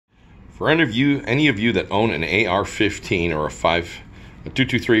For any of you that own an AR15 or a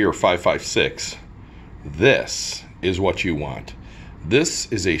 223 or 5.56, this is what you want.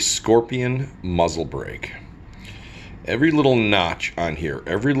 This is a Scorpion muzzle brake. Every little notch on here,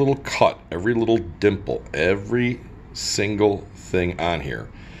 every little cut, every little dimple, every single thing on here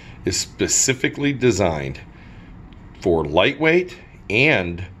is specifically designed for lightweight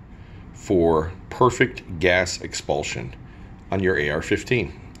and for perfect gas expulsion on your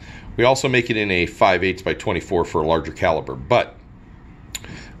AR-15. We also make it in a 5/8 by 24 for a larger caliber, but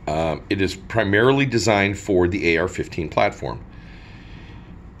it is primarily designed for the AR-15 platform.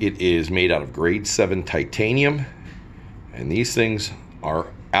 It is made out of grade 7 titanium, and these things are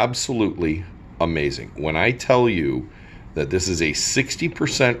absolutely amazing. When I tell you that this is a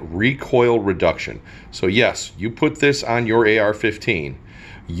 60% recoil reduction, so yes, you put this on your AR-15,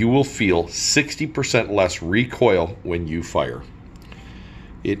 you will feel 60% less recoil when you fire.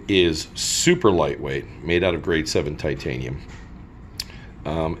 It is super lightweight, made out of grade 7 titanium,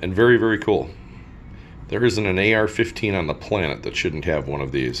 and very, very cool. There isn't an AR-15 on the planet that shouldn't have one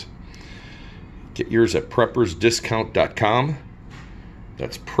of these. Get yours at preppersdiscount.com.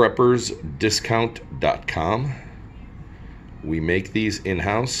 That's preppersdiscount.com. We make these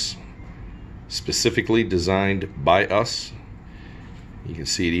in-house, specifically designed by us. You can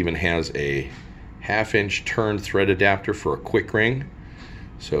see it even has a 1/2-inch turn thread adapter for a quick ring.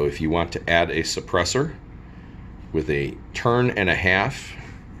 So if you want to add a suppressor with a turn and a half,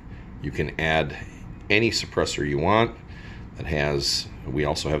 you can add any suppressor you want. We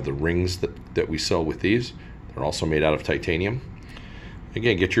also have the rings that we sell with these. They're also made out of titanium.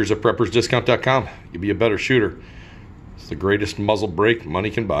 Again, get yours at preppersdiscount.com. You'll be a better shooter. It's the greatest muzzle brake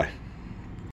money can buy.